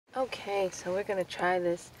Okay, so we're gonna try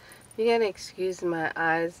this. You gotta excuse my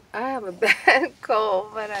eyes. I have a bad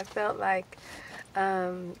cold, but I felt like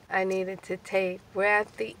I needed to tape. We're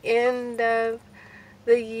at the end of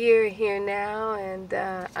the year here now, and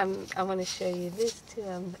I want to show you this too.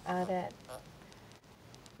 I'm out at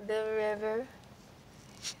the river.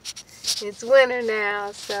 It's winter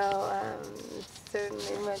now, so it's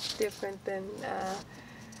certainly much different than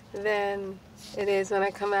it is when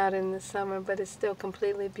I come out in the summer, but it's still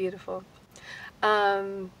completely beautiful.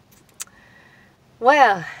 Um,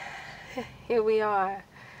 well, here we are.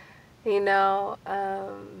 You know,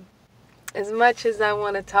 as much as I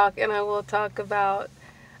want to talk, and I will talk about,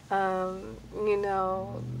 you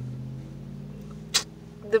know,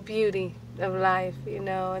 the beauty of life,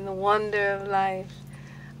 and the wonder of life,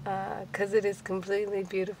 because it is completely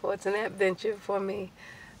beautiful. It's an adventure for me.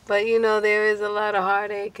 But, there is a lot of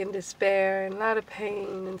heartache and despair and a lot of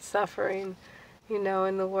pain and suffering, in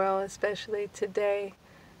the world, especially today.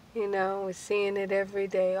 We're seeing it every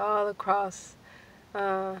day, all across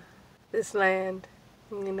uh, this land,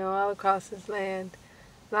 all across this land.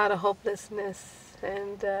 A lot of hopelessness.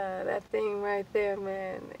 And that thing right there,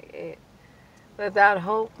 man, without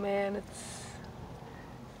hope, man,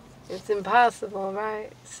 it's impossible, right?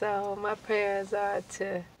 So my prayers are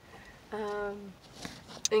to um,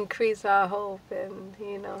 increase our hope and,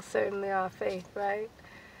 certainly our faith, right?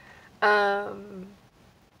 Um,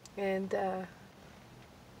 and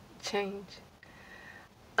change.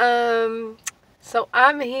 Um, so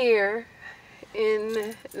I'm here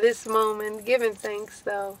in this moment, giving thanks,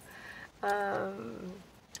 though. Um,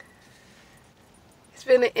 it's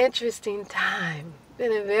been an interesting time.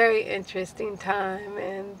 Been a very interesting time,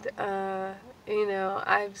 and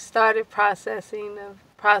I've started processes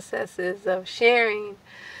of sharing,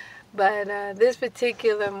 but this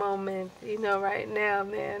particular moment, right now,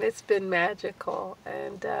 man, it's been magical,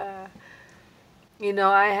 and I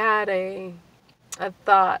had a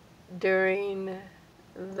thought during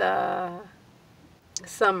the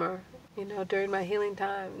summer, during my healing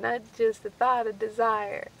time, not just a thought, a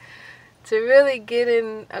desire to really get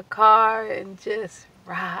in a car and just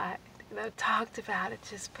ride. I've talked about it,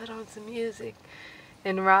 just put on some music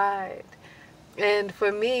and ride. And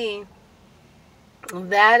for me,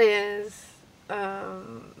 that is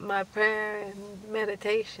my prayer and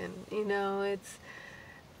meditation.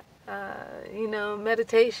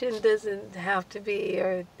 Meditation doesn't have to be,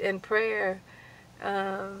 or in prayer,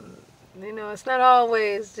 um, it's not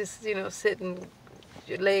always just, sitting,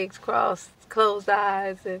 your legs crossed, closed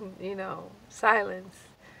eyes, and, silence.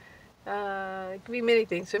 It can be many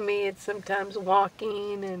things. For me, it's sometimes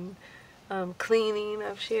walking and cleaning.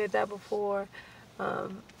 I've shared that before.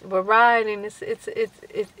 But riding, it's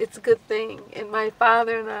a good thing. And my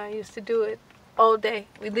father and I used to do it all day.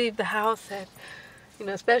 We leave the house at,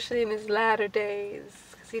 especially in his latter days,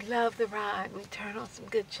 because he loved the ride. We turn on some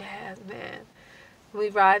good jazz, man. We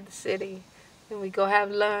ride the city, and we go have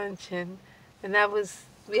lunch, and that was,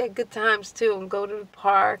 we had good times too, and go to the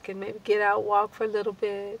park and maybe get out, walk for a little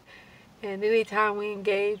bit. And anytime we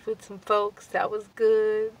engaged with some folks, that was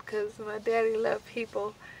good, because my daddy loved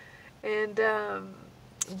people. And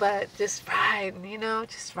but just riding,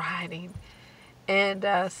 just riding. And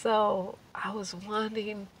so I was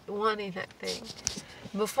wanting that thing.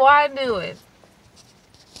 Before I knew it,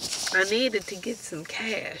 I needed to get some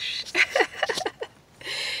cash.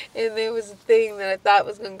 And there was a thing that I thought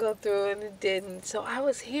was going to go through, and it didn't. So I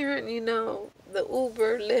was hearing, the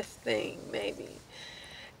Uber Lyft thing, maybe.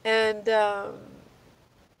 And a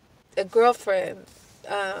girlfriend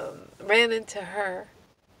ran into her,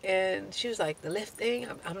 and she was like, the Lyft thing,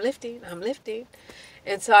 I'm lifting.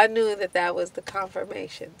 And so I knew that was the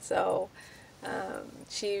confirmation. So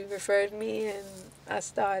she referred me, and I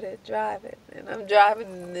started driving. And I'm driving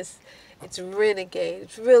in this, it's Renegade.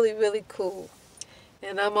 It's really, really cool.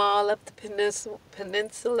 And I'm all up the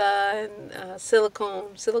peninsula and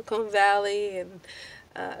Silicon Valley, and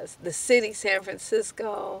the city, San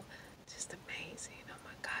Francisco. Just amazing. Oh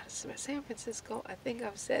my God, San Francisco, I think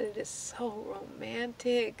I've said it, is so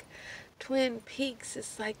romantic. Twin Peaks,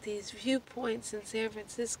 it's like these viewpoints in San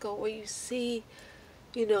Francisco where you see,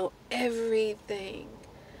 everything.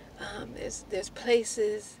 There's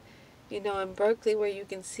places, in Berkeley where you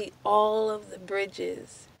can see all of the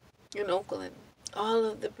bridges, in Oakland, all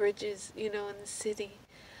of the bridges, in the city.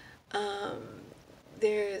 Um,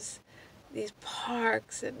 there's these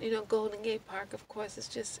parks, and Golden Gate Park, of course, is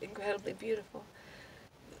just incredibly beautiful.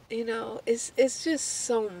 It's just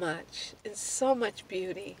so much. It's so much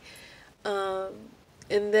beauty. Um,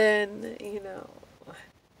 and then,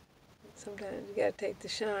 sometimes you gotta take the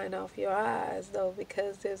shine off your eyes, though,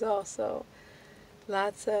 because there's also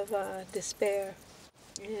lots of despair.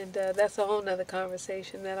 And that's a whole nother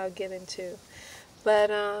conversation that I'll get into. But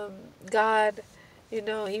God,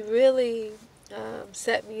 He really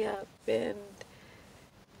set me up. And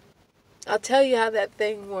I'll tell you how that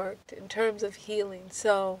thing worked in terms of healing.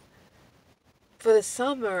 So for the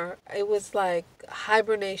summer, it was like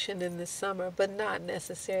hibernation in the summer, but not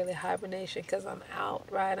necessarily hibernation because I'm out,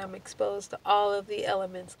 right? I'm exposed to all of the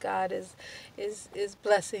elements. God is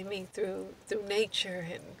blessing me through nature,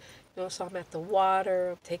 and so I'm at the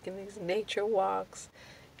water. I'm taking these nature walks.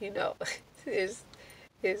 You know, there's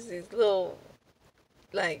these little,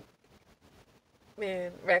 like,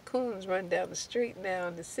 man, raccoons run down the street now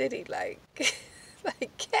in the city like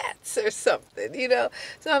like cats or something.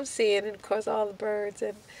 So I'm seeing, and of course, all the birds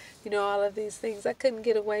and all of these things. I couldn't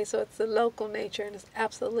get away, so it's the local nature, and it's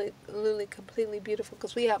absolutely, completely beautiful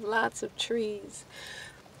because we have lots of trees.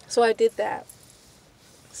 So I did that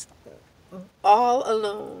all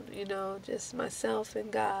alone, just myself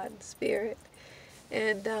and God and Spirit.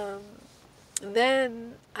 And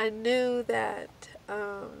then I knew that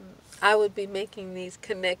I would be making these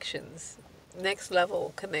connections, next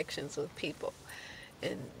level connections with people,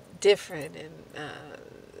 and different and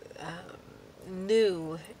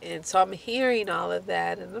new. And so I'm hearing all of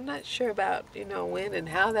that, and I'm not sure about when and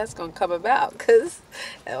how that's going to come about, because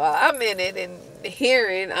while I'm in it and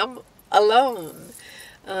hearing, I'm alone.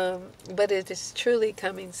 But it is truly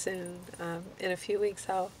coming soon. In a few weeks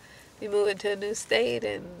I'll be moving to a new state,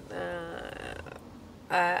 and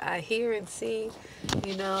I hear and see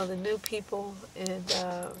the new people and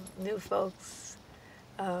new folks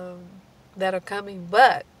that are coming.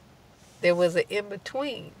 But there was an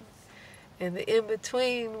in-between, and the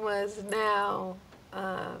in-between was now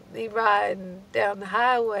me riding down the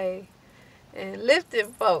highway and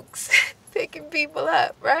lifting folks, picking people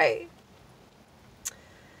up, right?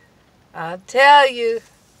 I'll tell you,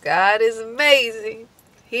 God is amazing.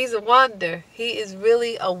 He's a wonder. He is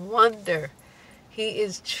really a wonder. He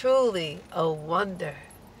is truly a wonder,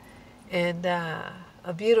 and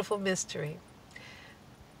a beautiful mystery.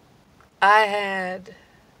 I had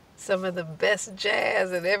some of the best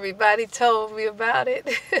jazz, and everybody told me about it.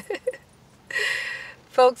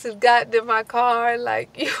 Folks have gotten in my car like,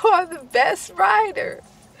 you are the best rider.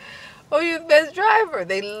 Or you're the best driver.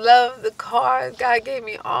 They love the car. God gave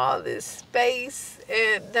me all this space,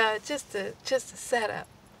 and just a setup.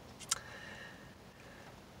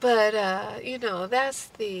 But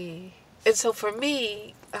that's and so for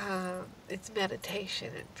me, it's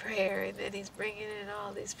meditation and prayer, and then He's bringing in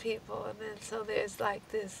all these people, and then so there's like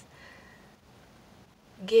this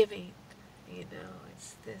giving,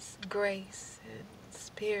 it's this grace and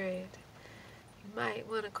spirit. You might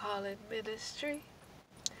want to call it ministry.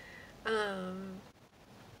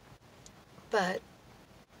 But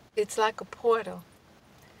it's like a portal,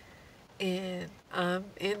 and I'm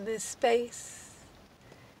in this space,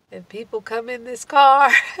 and people come in this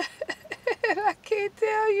car, and I can't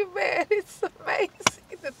tell you, man, it's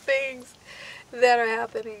amazing the things that are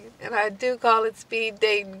happening. And I do call it speed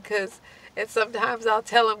dating, and sometimes I'll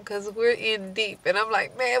tell them because we're in deep, and I'm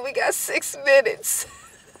like, man, we got 6 minutes.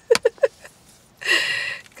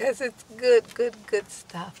 Because it's good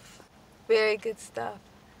stuff. Very good stuff.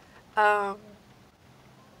 I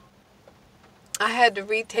had to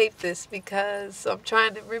retape this because I'm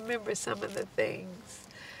trying to remember some of the things.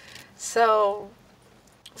 So,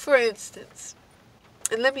 for instance,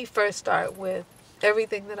 and let me first start with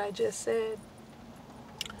everything that I just said.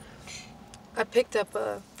 I picked up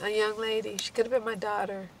a young lady. She could have been my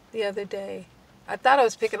daughter the other day. I thought I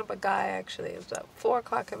was picking up a guy, actually. It was about 4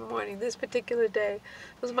 o'clock in the morning. This particular day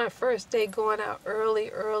was my first day going out early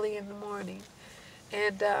in the morning.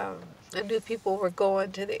 And I knew people were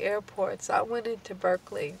going to the airport, so I went into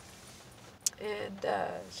Berkeley. And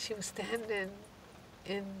she was standing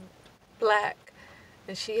in black,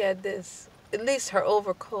 and she had this, at least her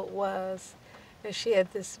overcoat was, and she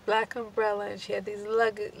had this black umbrella, and she had these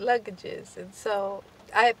luggages. And so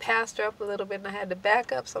I had passed her up a little bit, and I had to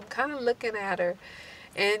back up, so I'm kind of looking at her.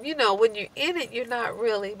 And when you're in it, you're not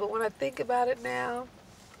really, but when I think about it now,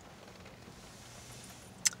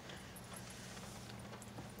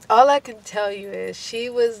 all I can tell you is she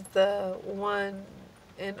was the one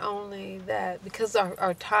and only that, because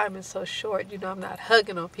our time is so short, I'm not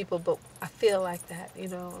hugging on people, but I feel like that,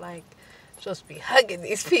 like I'm supposed to be hugging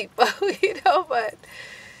these people, but,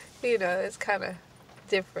 it's kind of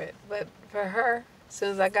different. But for her, as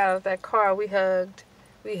soon as I got out of that car, we hugged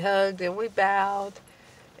and we bowed,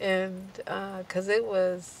 and because it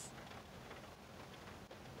was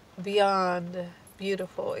beyond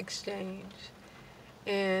beautiful exchange.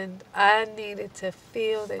 And I needed to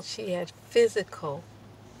feel that she had physical,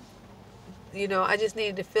 I just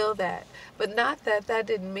needed to feel that. But not that that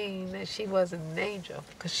didn't mean that she wasn't an angel.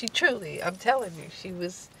 Because she truly, I'm telling you, she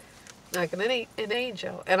was like an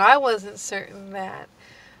angel. And I wasn't certain that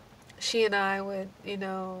she and I would,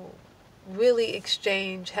 really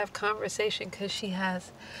exchange, have conversation, because she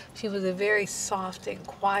was a very soft and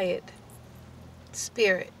quiet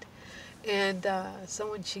spirit. And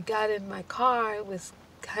so when she got in my car, it was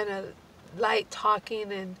kind of light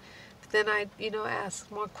talking, and then I,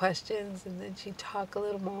 asked more questions, and then she'd talk a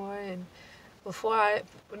little more, and before I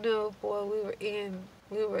knew, boy, we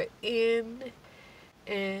were in,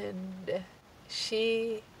 and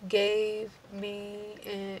she gave me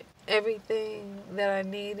everything that I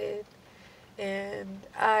needed, and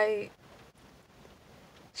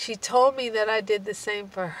she told me that I did the same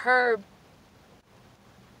for her,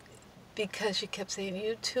 because she kept saying,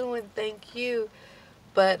 "You too," and "Thank you."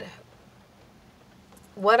 But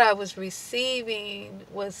what I was receiving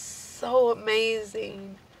was so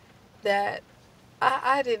amazing that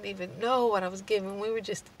I didn't even know what I was giving. We were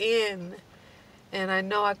just in. And I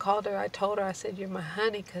know I called her, I told her, I said, "You're my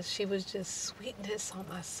honey," because she was just sweetness on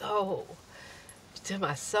my soul, to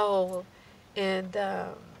my soul. And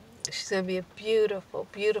she's going to be a beautiful,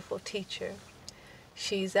 beautiful teacher.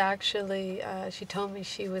 She's actually, she told me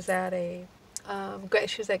she was at she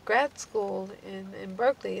was at grad school in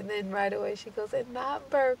Berkeley, and then right away she goes, "And not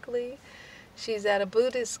Berkeley." She's at a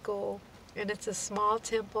Buddhist school, and it's a small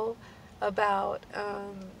temple, about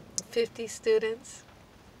 50 students.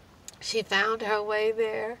 She found her way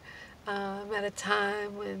there at a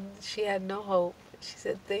time when she had no hope. She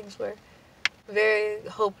said things were very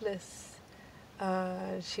hopeless.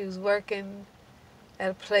 She was working at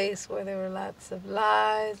a place where there were lots of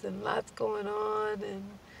lies and lots going on,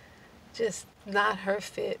 and just not her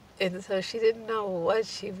fit. And so she didn't know what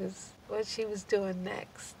she was doing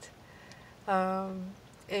next. And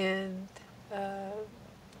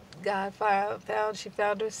God she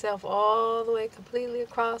found herself all the way completely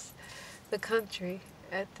across the country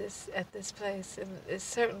at this place, and it's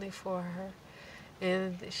certainly for her.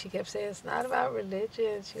 And she kept saying, "It's not about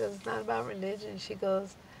religion." She goes, "It's not about religion." She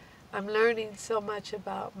goes, "I'm learning so much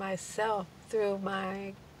about myself through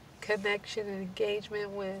my connection and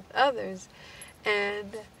engagement with others."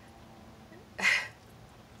 And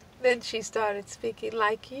then she started speaking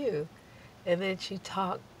like you. And then she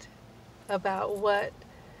talked about what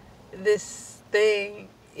this thing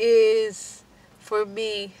is for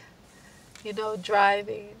me,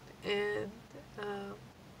 driving and um,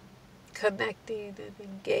 connecting and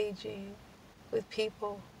engaging with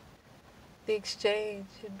people, the exchange,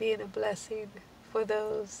 and being a blessing for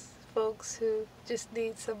those folks who just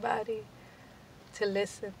need somebody to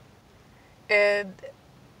listen. And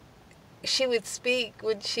she would speak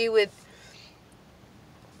when she would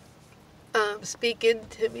speak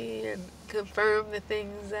into me and confirm the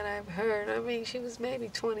things that I've heard. I mean, she was maybe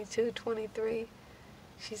 22, 23.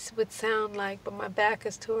 She would sound like, but my back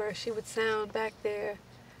is to her, she would sound back there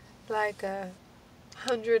like a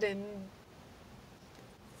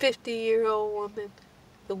 150-year-old woman.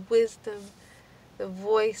 The wisdom, the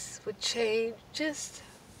voice would change. Just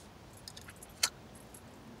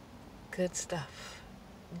good stuff.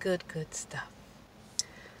 Good, good stuff.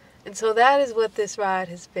 And so that is what this ride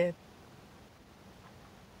has been.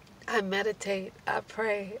 I meditate, I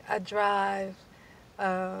pray, I drive,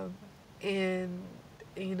 and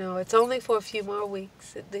it's only for a few more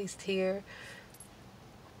weeks, at least here.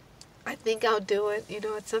 I think I'll do it.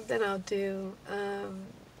 It's something I'll do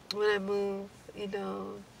when I move,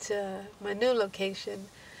 to my new location.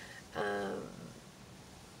 Um,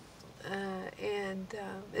 and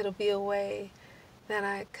it'll be a way that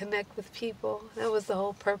I connect with people. That was the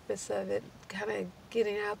whole purpose of it, kind of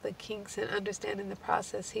getting out the kinks and understanding the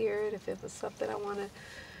process here. And if it was something I want to,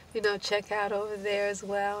 check out over there as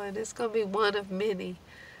well. And it's going to be one of many.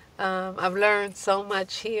 I've learned so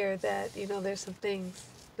much here that, there's some things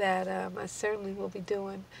that I certainly will be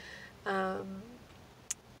doing, and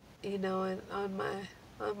on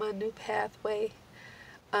my new pathway.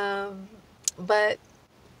 But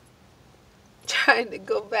trying to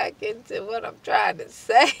go back into what I'm trying to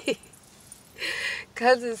say,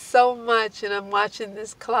 because it's so much, and I'm watching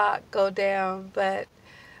this clock go down. But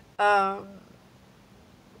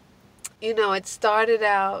it started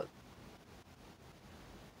out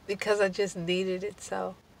because I just needed it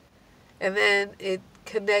so, and then it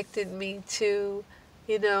connected me to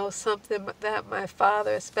something that my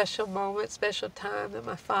father, a special moment, special time that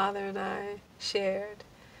my father and I shared.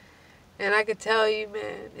 And I could tell you,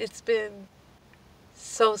 man, it's been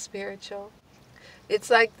so spiritual. It's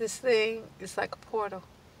like this thing, it's like a portal.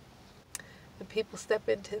 And people step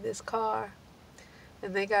into this car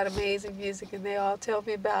and they got amazing music and they all tell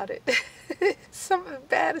me about it. Some of the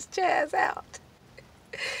baddest jazz out.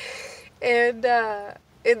 And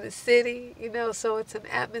in the city, so it's an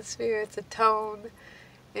atmosphere, it's a tone,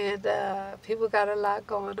 and people got a lot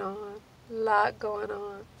going on. A lot going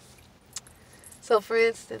on. So, for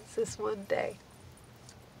instance, this one day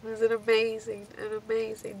was an amazing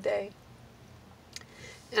day.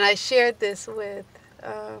 And I shared this with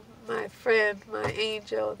my friend, my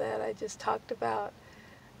angel that I just talked about.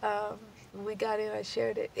 When we got in, I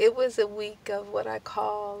shared it. It was a week of what I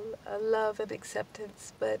call love and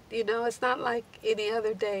acceptance. But, it's not like any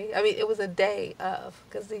other day. I mean, it was a day of,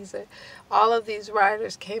 because all of these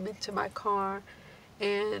riders came into my car,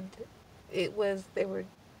 and they were,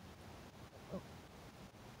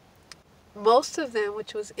 most of them,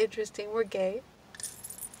 which was interesting, were gay,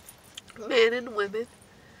 men and women.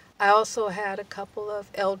 I also had a couple of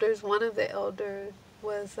elders. One of the elders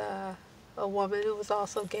was a woman who was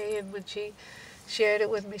also gay, and when she shared it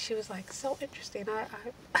with me, she was like, so interesting. I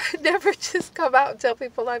never just come out and tell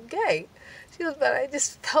people I'm gay. She was, but I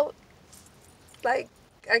just felt like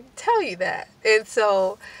I can tell you that. And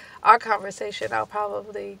so our conversation, I'll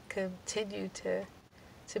probably continue to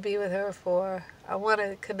be with her I want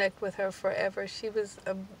to connect with her forever. She was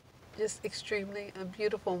just extremely a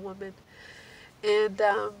beautiful woman. And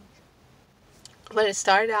but it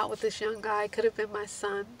started out with this young guy, could have been my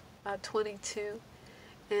son, 22,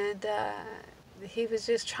 and he was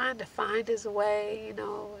just trying to find his way,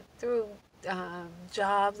 through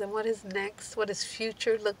jobs and what his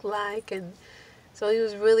future looked like. And so he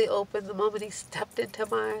was really open. The moment he stepped into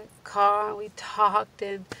my car, we talked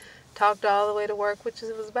all the way to work, which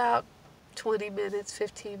was about 20 minutes,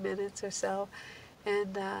 15 minutes or so.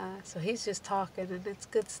 And so he's just talking, and it's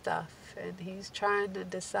good stuff. And he's trying to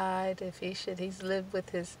decide if he's lived with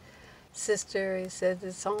his sister. He says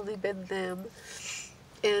it's only been them.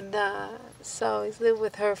 And so he's lived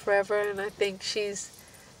with her forever, and I think she's,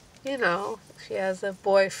 she has a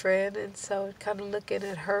boyfriend, and so kind of looking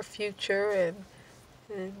at her future, and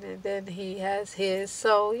then he has his.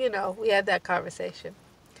 So, we had that conversation.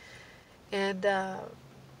 And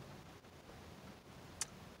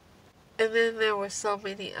then there were so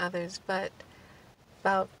many others, but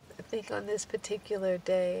I think on this particular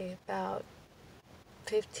day, about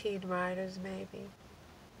 15 riders maybe.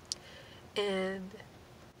 And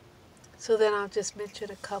so then I'll just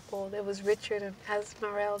mention a couple. There was Richard and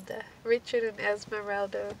Esmeralda.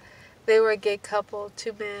 They were a gay couple,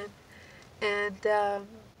 2 men. And,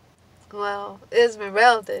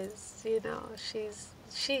 Esmeralda is,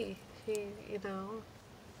 she,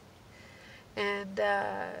 and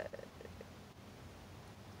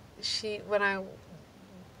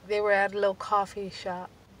they were at a little coffee shop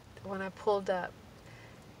when I pulled up,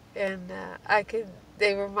 and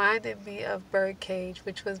they reminded me of Birdcage,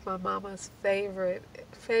 which was my mama's favorite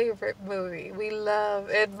movie. We love,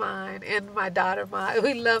 and mine, and my daughter,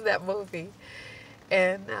 we love that movie.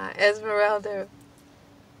 And Esmeralda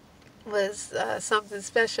was something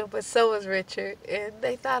special, but so was Richard, and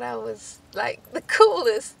they thought I was like the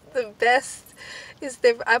coolest, the best.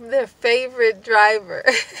 I'm their favorite driver.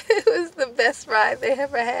 It was the best ride they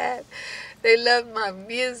ever had. They loved my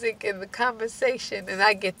music and the conversation, and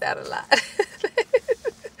I get that a lot.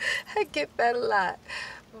 I get that a lot.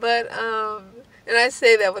 But and I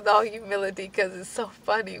say that with all humility because it's so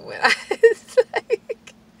funny when it's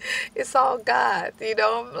like, it's all God,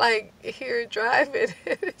 I'm like here driving,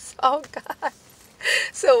 and it's all God.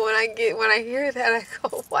 So when I hear that, I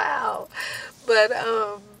go, wow. But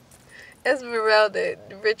Esmeralda,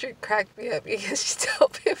 Richard cracked me up because she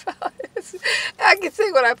told me about it. I can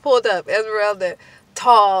say when I pulled up, Esmeralda,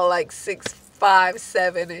 tall, like 6'5",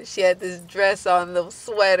 7", and she had this dress on, little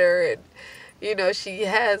sweater, and she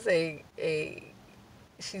has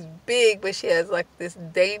she's big, but she has like this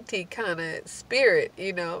dainty kind of spirit,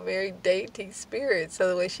 very dainty spirit. So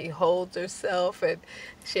the way she holds herself, and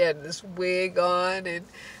she had this wig on, and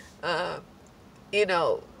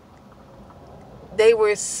they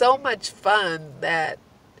were so much fun that,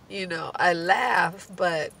 I laugh,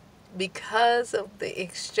 but because of the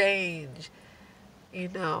exchange,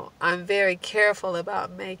 I'm very careful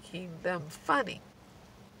about making them funny,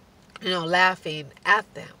 laughing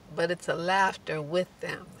at them, but it's a laughter with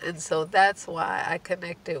them. And so that's why I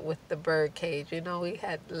connected with the Birdcage. We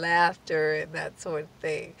had laughter and that sort of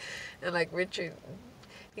thing. And like Richard,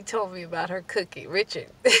 he told me about her cooking. Richard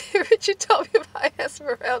told me about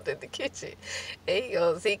Esmeralda in the kitchen. And he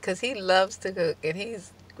goes, because he loves to cook, and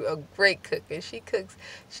he's a great cook, and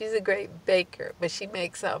she's a great baker, but she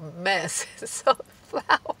makes a mess. So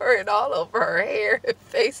flour and all over her hair and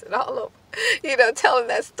face and all over, telling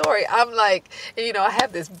that story. I'm like, I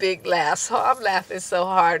have this big laugh, so I'm laughing so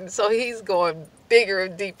hard. And so he's going bigger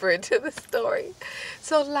and deeper into the story.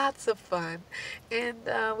 So lots of fun. And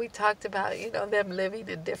we talked about, them living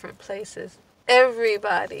in different places.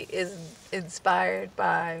 Everybody is inspired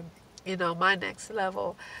by, my next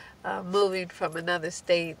level, moving from another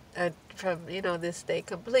state, from, this state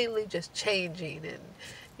completely just changing and,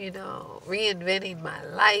 reinventing my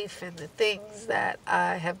life and the things that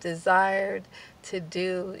I have desired to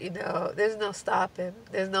do. There's no stopping.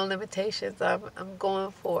 There's no limitations. I'm going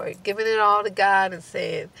for it, giving it all to God and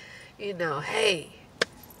saying, hey,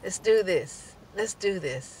 let's do this. Let's do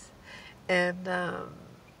this. And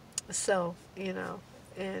so,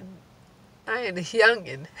 and I am a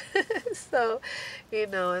youngin'. So,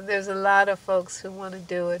 and there's a lot of folks who want to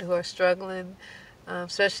do it, who are struggling,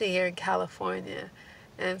 especially here in California.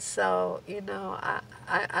 And so,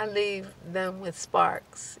 I leave them with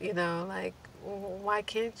sparks, like, why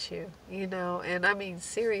can't you? And I mean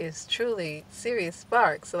serious, truly serious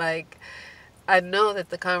sparks. Like, I know that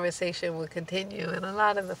the conversation will continue, and a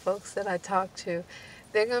lot of the folks that I talk to,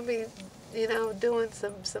 they're going to be, doing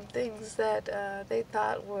some things that they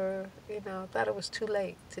thought were, thought it was too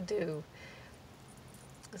late to do.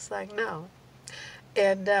 It's like, no.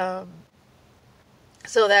 And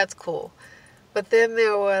so that's cool. But then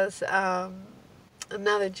there was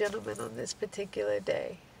another gentleman on this particular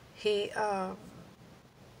day. He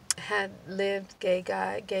had lived,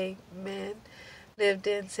 gay man, lived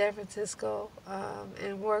in San Francisco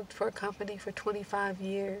and worked for a company for 25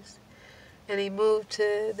 years. And he moved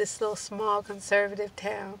to this little small conservative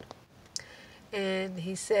town. And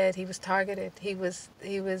he said he was targeted. That's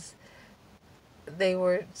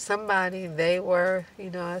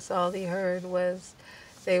all he heard was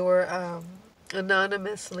they were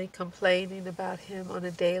anonymously complaining about him on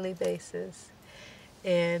a daily basis.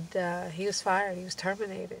 And he was fired. He was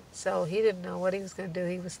terminated. So he didn't know what he was going to do.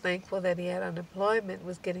 He was thankful that he had unemployment,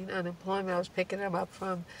 was getting unemployment. I was picking him up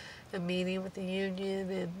from a meeting with the union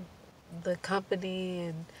and the company,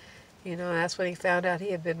 and that's when he found out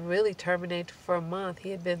he had been really terminated for a month. He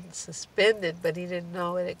had been suspended, but he didn't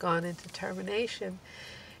know it had gone into termination.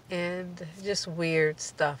 And just weird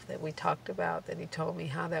stuff that we talked about, that he told me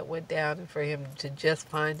how that went down, and for him to just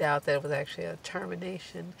find out that it was actually a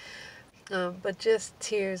termination. But just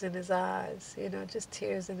tears in his eyes, just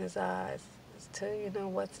tears in his eyes as to,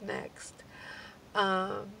 what's next.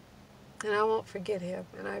 And I won't forget him,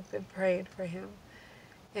 and I've been praying for him.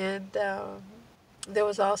 And there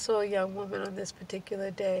was also a young woman on this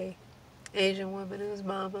particular day, Asian woman, whose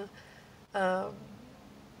mama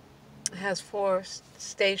has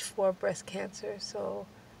stage 4 breast cancer, so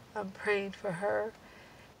I'm praying for her.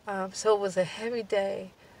 So it was a heavy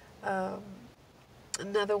day.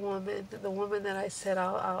 Another woman, the woman that I said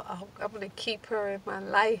I'm going to keep her in my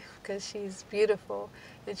life because she's beautiful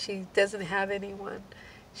and she doesn't have anyone.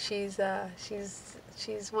 She's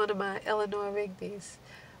one of my Eleanor Rigby's.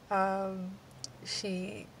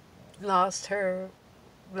 She lost her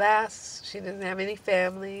she doesn't have any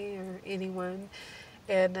family or anyone,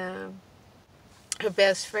 and her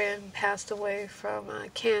best friend passed away from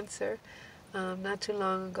cancer not too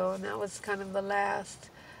long ago, and that was kind of the last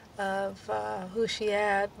of who she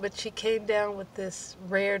had. But she came down with this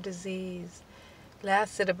rare disease.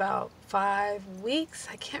 Lasted about 5 weeks.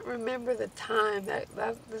 I can't remember the time. That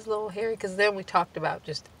was a little hairy, because then we talked about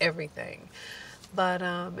just everything. But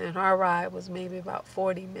and our ride was maybe about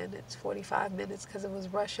 40 minutes, 45 minutes, because it was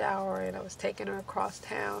rush hour, and I was taking her across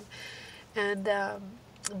town. And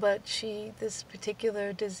but this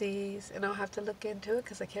particular disease, and I'll have to look into it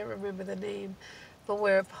because I can't remember the name, but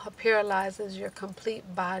where it paralyzes your complete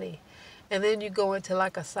body. And then you go into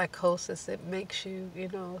like a psychosis. It makes you,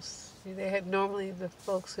 normally the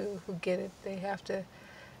folks who get it, they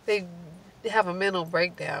have a mental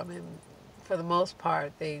breakdown, and for the most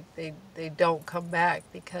part, they don't come back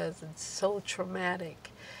because it's so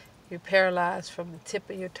traumatic. You're paralyzed from the tip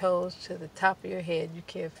of your toes to the top of your head. You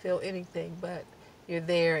can't feel anything, but you're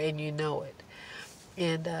there and you know it.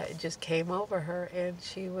 And it just came over her, and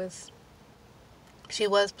she was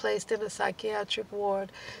placed in a psychiatric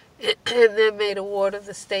ward, and then made a ward of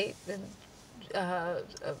the state. And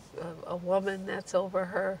a woman that's over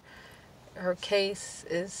her case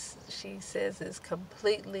she says, is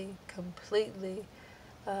completely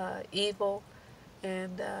evil,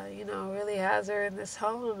 and really has her in this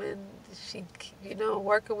home, and she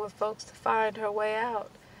working with folks to find her way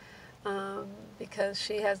out. because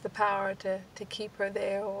she has the power to keep her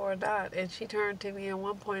there or not. And she turned to me at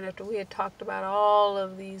one point after we had talked about all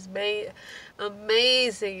of these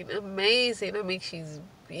amazing, amazing. I mean, she's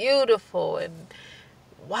beautiful and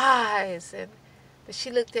wise, and but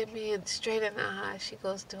she looked at me and straight in the eye. She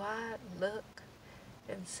goes, "Do I look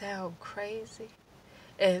and sound crazy?"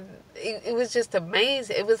 And it was just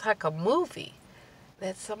amazing. It was like a movie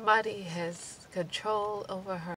that somebody has control over her